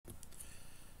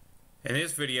In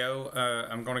this video,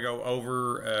 I'm going to go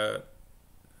over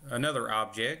another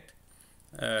object.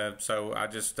 This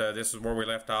is where we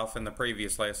left off in the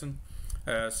previous lesson.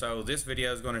 So this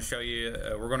video is going to show you,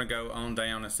 we're going to go on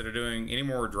down, instead of doing any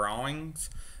more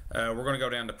drawings, we're going to go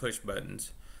down to push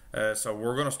buttons. So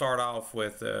we're going to start off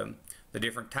with the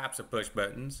different types of push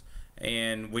buttons,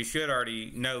 and we should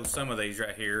already know some of these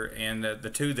right here, and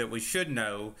the two that we should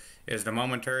know is the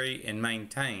momentary and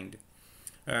maintained.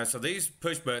 So these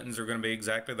push buttons are going to be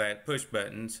exactly that, push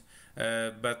buttons,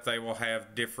 but they will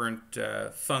have different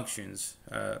functions,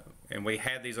 and we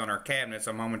had these on our cabinets,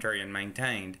 on momentary and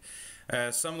maintained.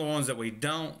 Some of the ones that we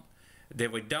don't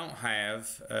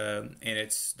have,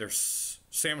 and they're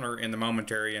similar in the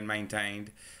momentary and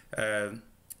maintained,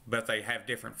 but they have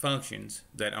different functions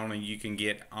that only you can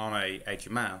get on a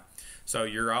HMI. So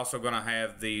you're also going to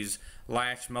have these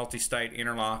latch, multi-state,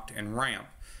 interlocked, and ramp.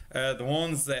 The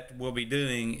ones that we'll be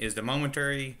doing is the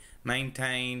momentary,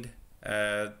 maintained,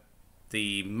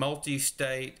 the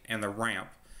multi-state, and the ramp.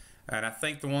 And I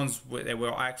think the ones that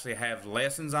we'll actually have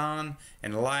lessons on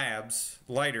and labs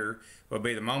later will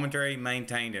be the momentary,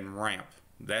 maintained, and ramp.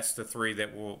 That's the three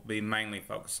that we'll be mainly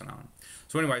focusing on.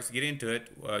 So anyways, to get into it,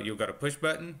 you'll go to push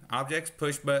button, objects,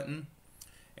 push button,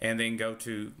 and then go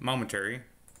to momentary.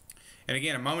 And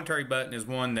again, a momentary button is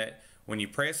one that when you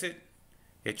press it,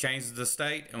 it changes the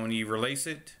state, and when you release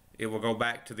it, it will go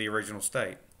back to the original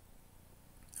state.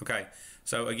 Okay,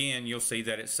 so again, you'll see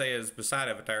that it says beside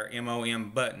of it there, MOM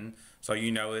button, so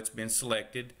you know it's been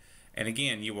selected. And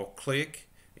again, you will click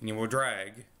and you will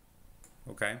drag.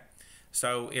 Okay,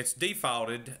 so it's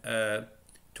defaulted to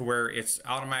where it's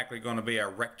automatically going to be a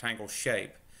rectangle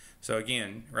shape. So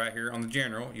again, right here on the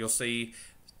general, you'll see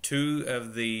two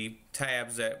of the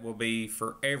tabs that will be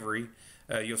for every.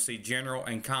 You'll see general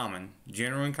and common.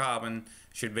 General and common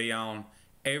should be on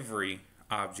every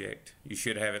object. You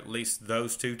should have at least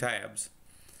those two tabs.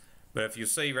 But if you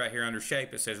see right here under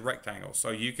shape, it says rectangle.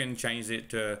 So you can change it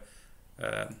to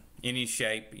any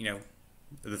shape, you know,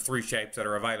 the three shapes that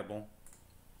are available.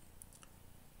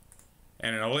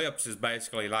 And an ellipse is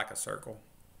basically like a circle.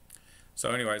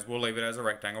 So anyways, we'll leave it as a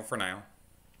rectangle for now.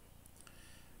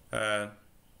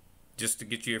 Just to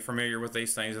get you familiar with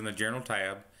these things in the general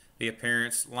tab. The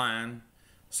appearance line,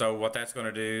 so what that's going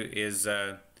to do is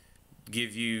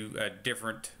give you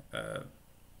different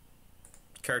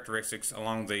characteristics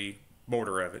along the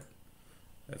border of it.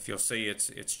 If you'll see,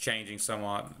 it's changing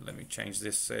somewhat. Let me change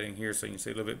this setting here so you can see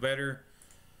a little bit better.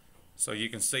 So you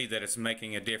can see that it's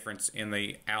making a difference in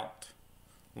the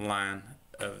outline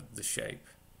of the shape.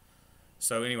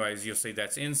 So anyways, you'll see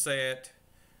that's inset,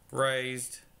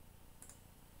 raised,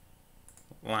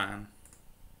 line.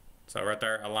 So right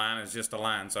there, a line is just a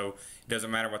line. So it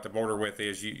doesn't matter what the border width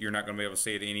is. You're not going to be able to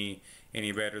see it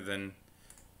any better than.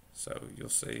 So you'll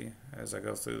see as I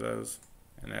go through those,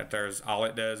 and that there's all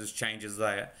it does is changes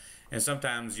that. And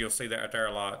sometimes you'll see that right there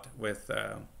a lot with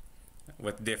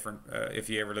different. If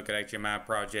you ever look at HMI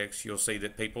projects, you'll see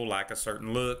that people like a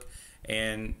certain look,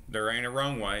 and there ain't a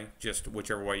wrong way, just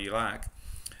whichever way you like.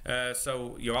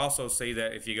 So you'll also see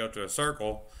that if you go to a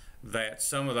circle, that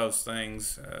some of those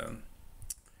things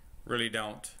really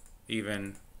don't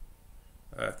even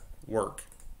work.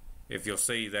 If you'll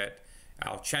see that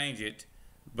I'll change it,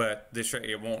 but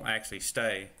it won't actually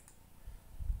stay.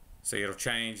 So it'll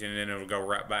change and then it'll go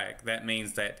right back. That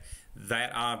means that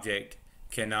that object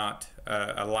cannot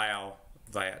allow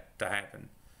that to happen.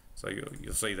 So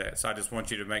you'll see that. So I just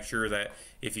want you to make sure that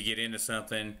if you get into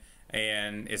something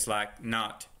and it's like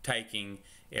not taking,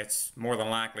 it's more than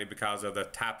likely because of the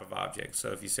type of object.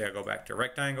 So if you say I go back to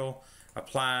rectangle,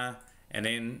 apply, and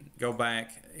then go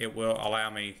back, it will allow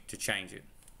me to change it.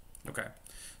 Okay,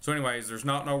 so anyways, there's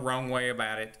no wrong way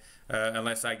about it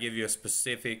unless I give you a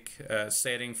specific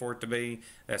setting for it to be.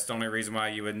 That's the only reason why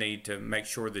you would need to make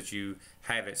sure that you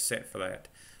have it set for that.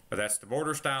 But that's the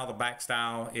border style. The back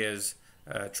style is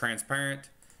transparent,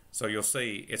 so you'll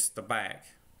see it's the back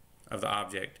of the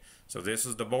object. So this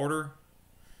is the border,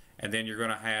 and then you're going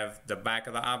to have the back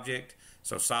of the object.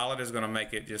 So solid is going to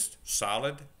make it just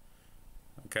solid.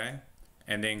 Okay,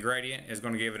 and then gradient is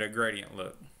going to give it a gradient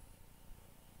look.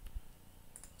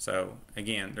 So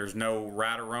again, there's no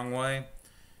right or wrong way,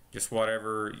 just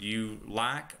whatever you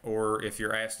like, or if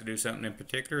you're asked to do something in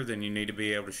particular, then you need to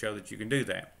be able to show that you can do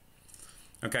that.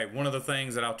 Okay, one of the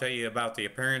things that I'll tell you about the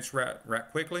appearance right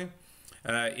quickly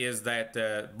is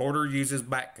that border uses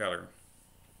back color.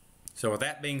 So with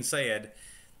that being said,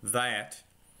 that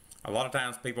a lot of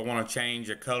times people want to change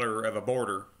a color of a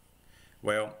border.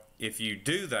 Well, if you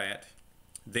do that,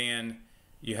 then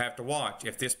you have to watch.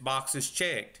 If this box is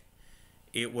checked,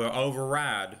 it will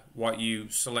override what you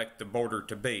select the border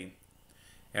to be.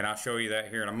 and I'll show you that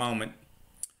here in a moment.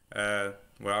 Well,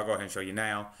 I'll go ahead and show you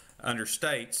now. Under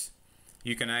states,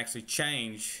 you can actually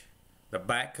change the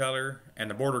back color and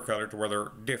the border color to where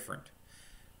they're different.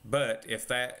 But if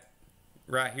that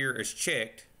right here is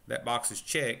checked, that box is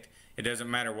checked, it doesn't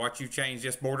matter what you change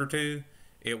this border to,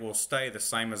 it will stay the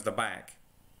same as the back.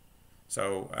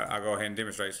 So I'll go ahead and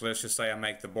demonstrate. So let's just say I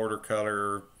make the border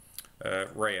color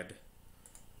red.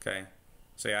 Okay,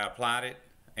 see, I applied it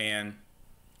and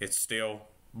it's still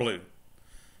blue.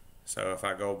 So if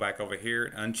I go back over here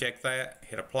and uncheck that,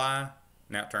 hit apply,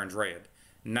 now it turns red.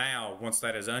 Now once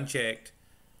that is unchecked,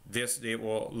 it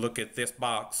will look at this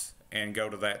box and go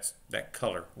to that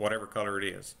color, whatever color it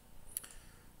is.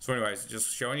 So anyways,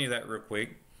 just showing you that real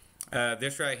quick.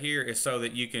 This right here is so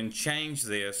that you can change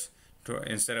this to,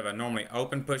 instead of a normally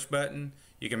open push button,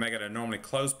 you can make it a normally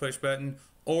closed push button,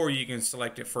 or you can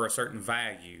select it for a certain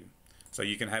value. So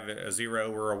you can have it a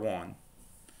 0 or a 1.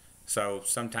 So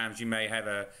sometimes you may have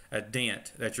a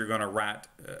dent that you're going to write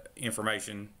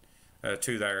information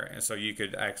to there, and so you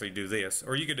could actually do this,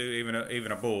 or you could do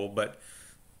even a bool, but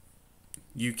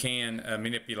you can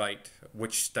manipulate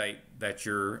which state that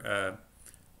your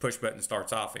push button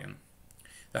starts off in.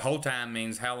 The hold time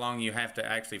means how long you have to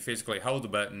actually physically hold the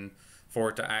button for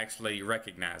it to actually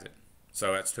recognize it.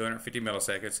 So that's 250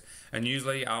 milliseconds, and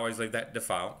usually I always leave that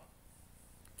default.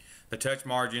 The touch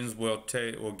margins will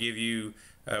give you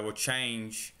will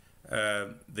change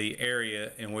the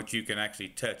area in which you can actually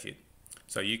touch it.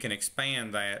 So you can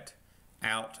expand that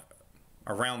out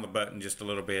around the button just a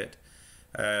little bit.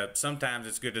 Sometimes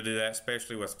it's good to do that,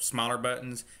 especially with smaller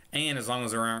buttons, and as long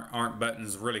as there aren't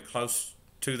buttons really close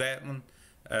to that one,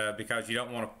 because you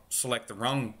don't want to select the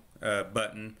wrong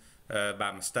button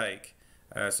by mistake.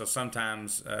 So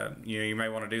sometimes you may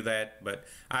want to do that, but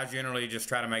I generally just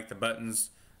try to make the buttons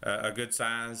a good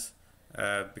size,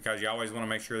 because you always want to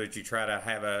make sure that you try to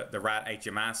have the right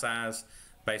HMI size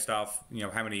based off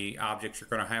how many objects you're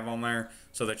going to have on there,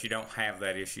 so that you don't have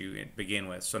that issue to begin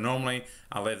with. So normally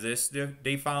I leave this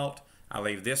default, I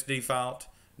leave this default.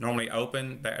 Normally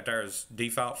open, there's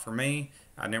default for me.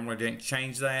 I normally didn't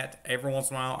change that. Every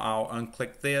once in a while I'll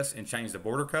unclick this and change the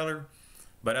border color,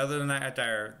 but other than that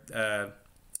there,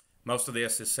 most of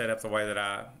this is set up the way that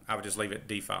I would just leave it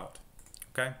default.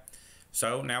 Okay,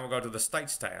 so now we'll go to the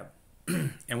states tab.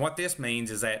 And what this means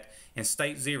is that in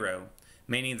state 0,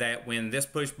 meaning that when this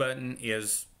push button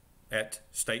is at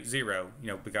state 0,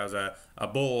 because a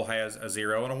bool has a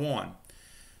 0 and a 1.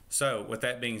 So with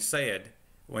that being said,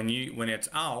 when it's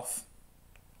off,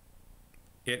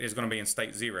 it is going to be in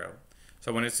state 0.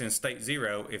 So when it's in state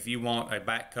 0, if you want a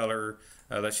back color,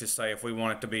 let's just say if we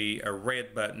want it to be a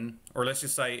red button, or let's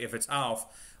just say if it's off,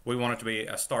 we want it to be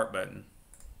a start button.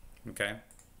 Okay,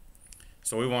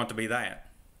 so we want it to be that.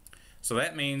 So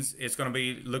that means it's going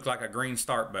to look like a green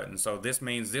start button. So this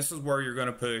means this is where you're going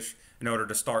to push in order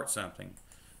to start something.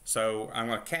 So I'm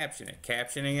going to caption it.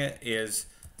 Captioning it is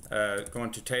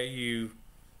going to tell you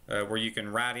where you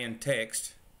can write in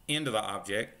text into the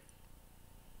object.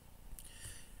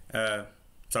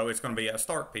 So it's going to be a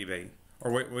start PB,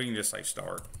 or we can just say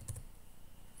start.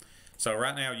 So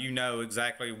right now you know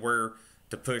exactly where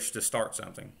to push to start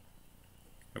something.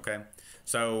 Okay,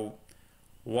 so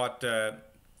what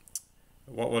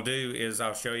we'll do is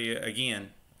I'll show you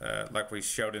again, like we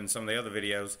showed in some of the other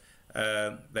videos,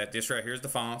 that this right here is the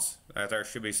fonts. There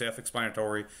should be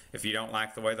self-explanatory. If you don't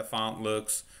like the way the font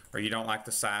looks, or you don't like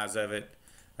the size of it,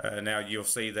 now you'll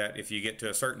see that if you get to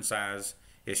a certain size,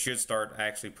 it should start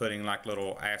actually putting like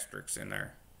little asterisks in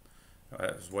there.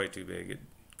 That was way too big. It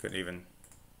couldn't even.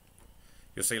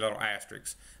 You'll see little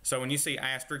asterisks. So when you see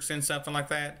asterisks in something like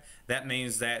that, that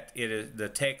means that the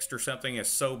text or something is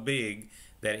so big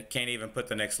that it can't even put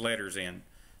the next letters in.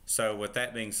 So with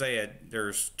that being said,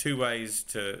 there's two ways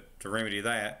to remedy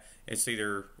that. It's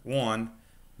either one,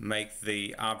 make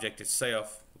the object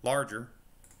itself larger,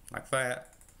 like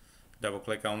that. Double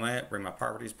click on that, bring my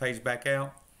properties page back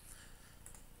out.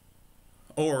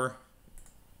 Or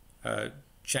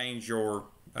change your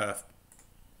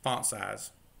font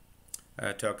size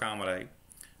to accommodate.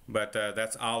 But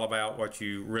that's all about what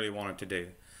you really want it to do.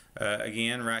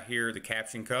 Again, right here, the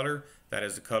caption color, that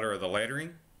is the color of the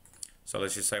lettering. So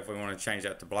let's just say if we want to change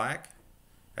that to black,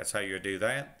 that's how you would do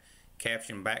that.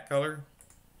 Caption back color,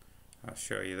 I'll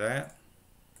show you that.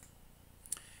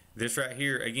 This right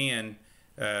here, again,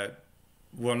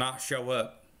 will not show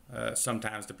up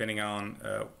sometimes depending on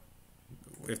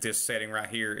if this setting right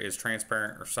here is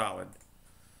transparent or solid.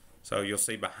 So you'll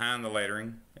see behind the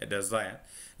lettering, it does that.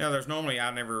 Now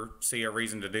I never see a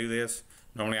reason to do this.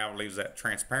 Normally I would leave that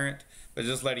transparent, but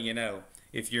just letting you know,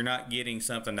 if you're not getting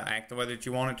something to act the way that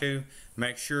you want it to,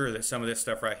 make sure that some of this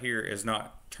stuff right here is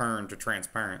not turned to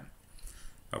transparent.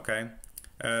 Okay,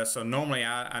 so normally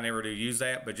I never do use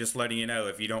that, but just letting you know,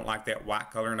 if you don't like that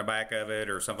white color in the back of it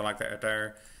or something like that right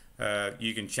there,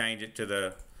 you can change it to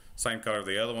the same color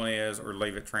the other one is, or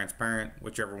leave it transparent,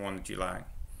 whichever one that you like.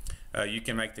 You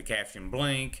can make the caption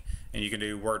blink, and you can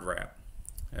do word wrap.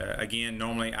 Again,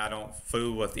 normally I don't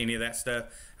fool with any of that stuff.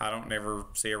 I don't never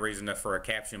see a reason for a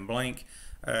caption blink.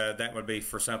 That would be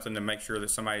for something to make sure that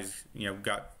somebody's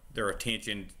got their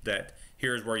attention, that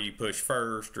here's where you push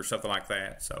first or something like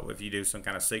that. So if you do some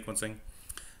kind of sequencing.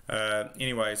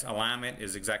 Anyways, alignment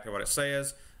is exactly what it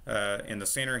says. In the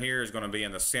center here is going to be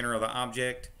in the center of the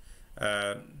object.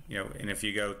 And if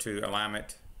you go to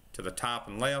alignment to the top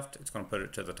and left, it's going to put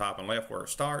it to the top and left where it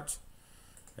starts.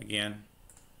 Again,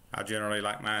 I generally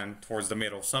like mine towards the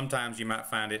middle. Sometimes you might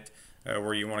find it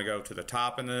where you want to go to the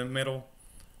top and the middle,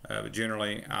 but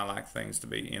generally I like things to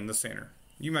be in the center.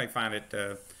 You may find it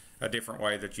a different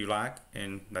way that you like,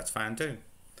 and that's fine too.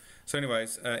 So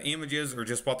anyways, images are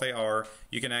just what they are.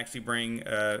 You can actually bring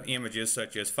images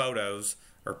such as photos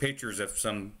or pictures of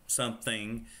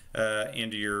something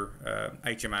into your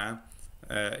HMI,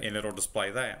 and it'll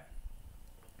display that.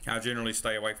 I generally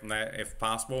stay away from that if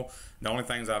possible. The only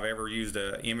things I've ever used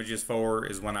images for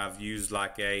is when I've used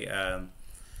like the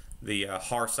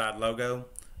Hearthside logo.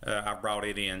 I've brought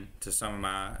it in to some of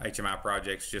my HMI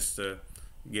projects just to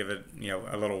give it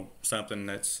a little something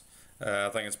that's I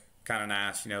think it's kind of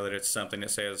nice, that it's something that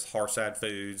says Hearthside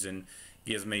Foods and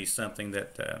gives me something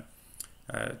that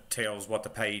tells what the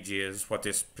page is, what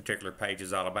this particular page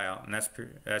is all about, and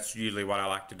that's usually what I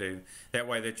like to do. That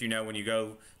way that when you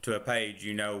go to a page,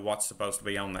 you know what's supposed to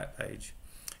be on that page.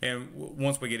 And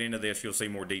once we get into this, you'll see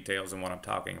more details on what I'm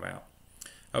talking about.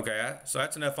 Okay, so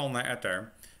that's enough on that right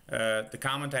there. The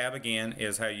common tab again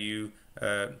is how you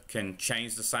can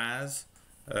change the size.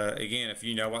 Again, if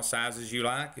you know what sizes you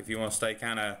like, if you want to stay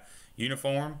kind of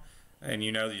uniform and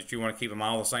you know that you want to keep them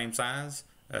all the same size,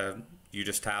 you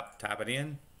just type it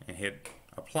in and hit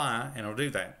apply, and it'll do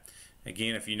that.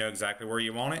 Again, if you know exactly where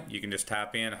you want it, you can just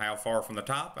type in how far from the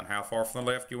top and how far from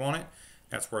the left you want it.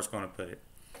 That's where it's going to put it.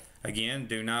 Again,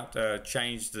 do not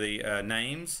change the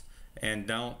names, and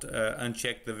don't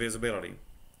uncheck the visibility.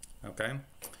 Okay.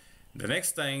 The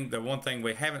next thing, the one thing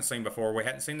we haven't seen before, we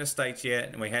hadn't seen the states yet,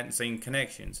 and we hadn't seen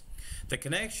connections. The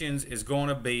connections is going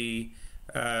to be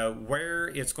where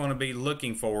it's going to be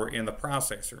looking for in the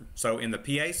processor. So in the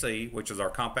PAC, which is our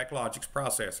Compact Logics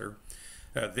processor,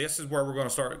 this is where we're going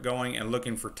to start going and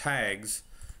looking for tags,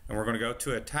 and we're going to go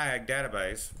to a tag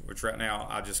database, which right now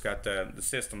I just got the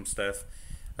system stuff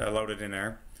loaded in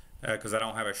there because I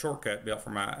don't have a shortcut built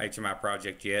for my HMI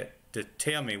project yet to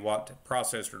tell me what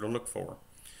processor to look for.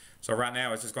 So right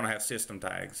now it's just going to have system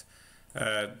tags.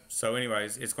 So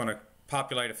anyways, it's going to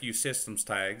populate a few systems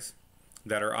tags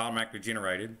that are automatically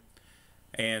generated,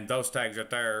 and those tags right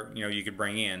there you could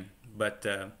bring in, but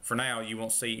for now you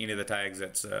won't see any of the tags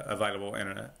that's available in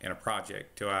a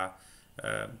project till I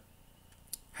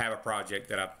have a project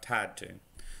that I've tied to.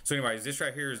 So anyways, this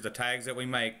right here is the tags that we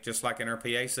make, just like in our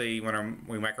PAC when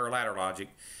we make our ladder logic.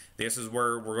 This is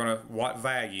where we're going to, what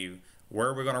value,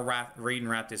 where we're going to read and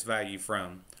write this value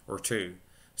from or to.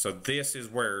 So this is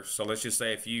where, so let's just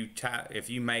say if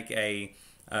you make a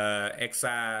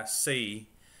XIC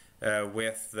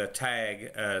with the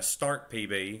tag start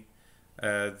PB,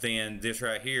 then this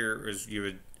right here is, you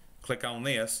would click on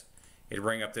this, it'd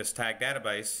bring up this tag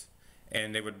database,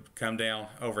 and it would come down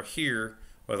over here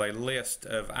with a list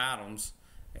of items,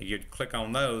 and you'd click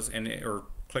on those or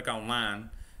click online,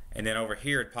 and then over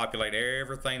here it'd populate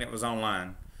everything that was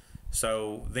online.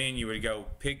 So then you would go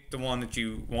pick the one that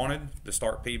you wanted, the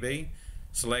start PB,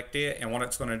 select it, and what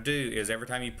it's going to do is every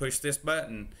time you push this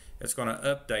button, it's going to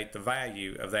update the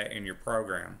value of that in your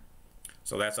program.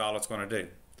 So that's all it's going to do.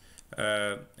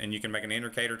 And you can make an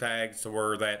indicator tag to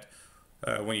where that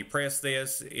when you press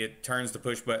this, it turns the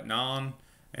push button on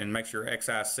and makes your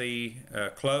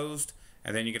XIC closed,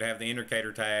 and then you could have the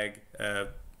indicator tag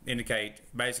indicate,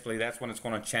 basically that's when it's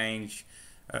going to change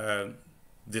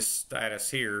this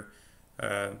status here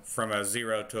from a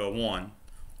 0 to a 1.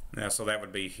 Now, so that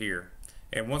would be here.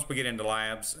 And once we get into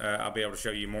labs, I'll be able to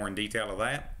show you more in detail of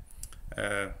that.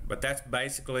 But that's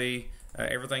basically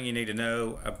everything you need to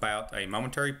know about a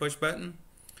momentary push button.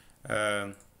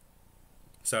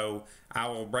 So I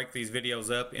will break these videos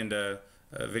up into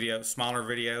smaller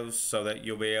videos so that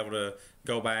you'll be able to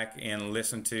go back and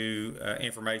listen to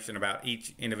information about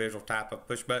each individual type of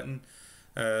push button.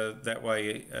 That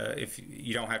way if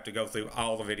you don't have to go through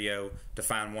all the video to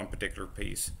find one particular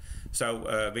piece.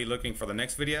 So be looking for the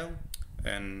next video.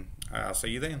 and I'll see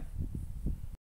you then.